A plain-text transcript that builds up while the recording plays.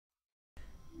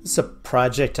This is a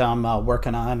project I'm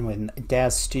working on with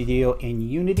Daz Studio in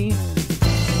Unity.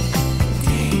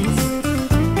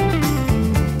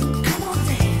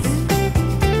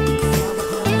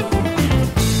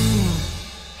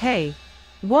 Hey,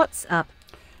 what's up?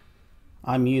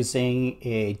 I'm using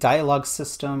a dialogue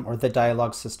system, or the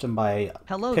dialogue system by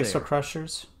Hello Pixel there.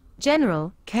 Crushers.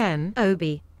 General Ken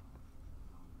Obi.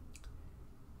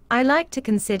 I like to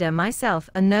consider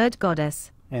myself a nerd goddess.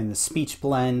 And the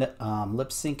SpeechBlend lip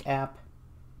sync app.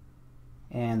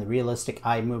 And the realistic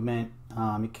eye movement. You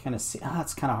can kind of see,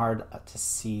 it's kind of hard to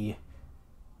see.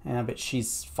 But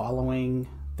she's following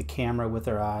the camera with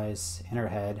her eyes and her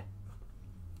head.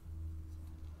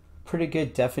 Pretty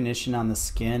good definition on the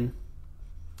skin.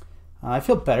 I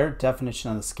feel better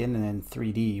definition on the skin than in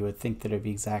 3D. You would think that it'd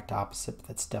be exact opposite, but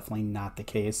that's definitely not the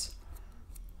case.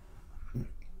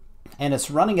 And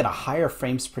it's running at a higher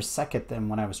frames per second than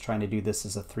when I was trying to do this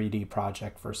as a 3D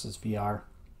project versus VR.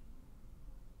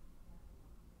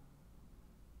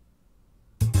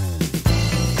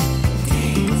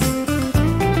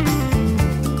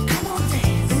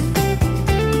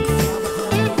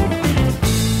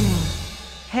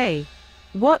 Hey,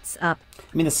 what's up?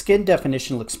 I mean, the skin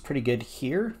definition looks pretty good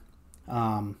here,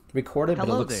 recorded,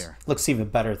 Hello but it there. looks even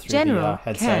better through General the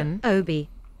headset. Ken Obi.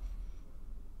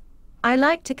 I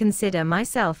like to consider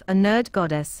myself a nerd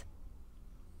goddess.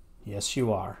 Yes,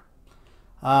 you are.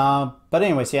 But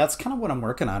anyways, yeah, that's kind of what I'm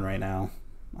working on right now.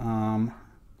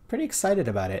 Pretty excited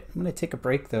about it. I'm going to take a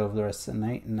break, though, for the rest of the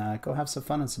night and go have some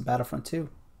fun on some Battlefront 2.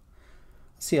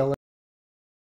 See you later.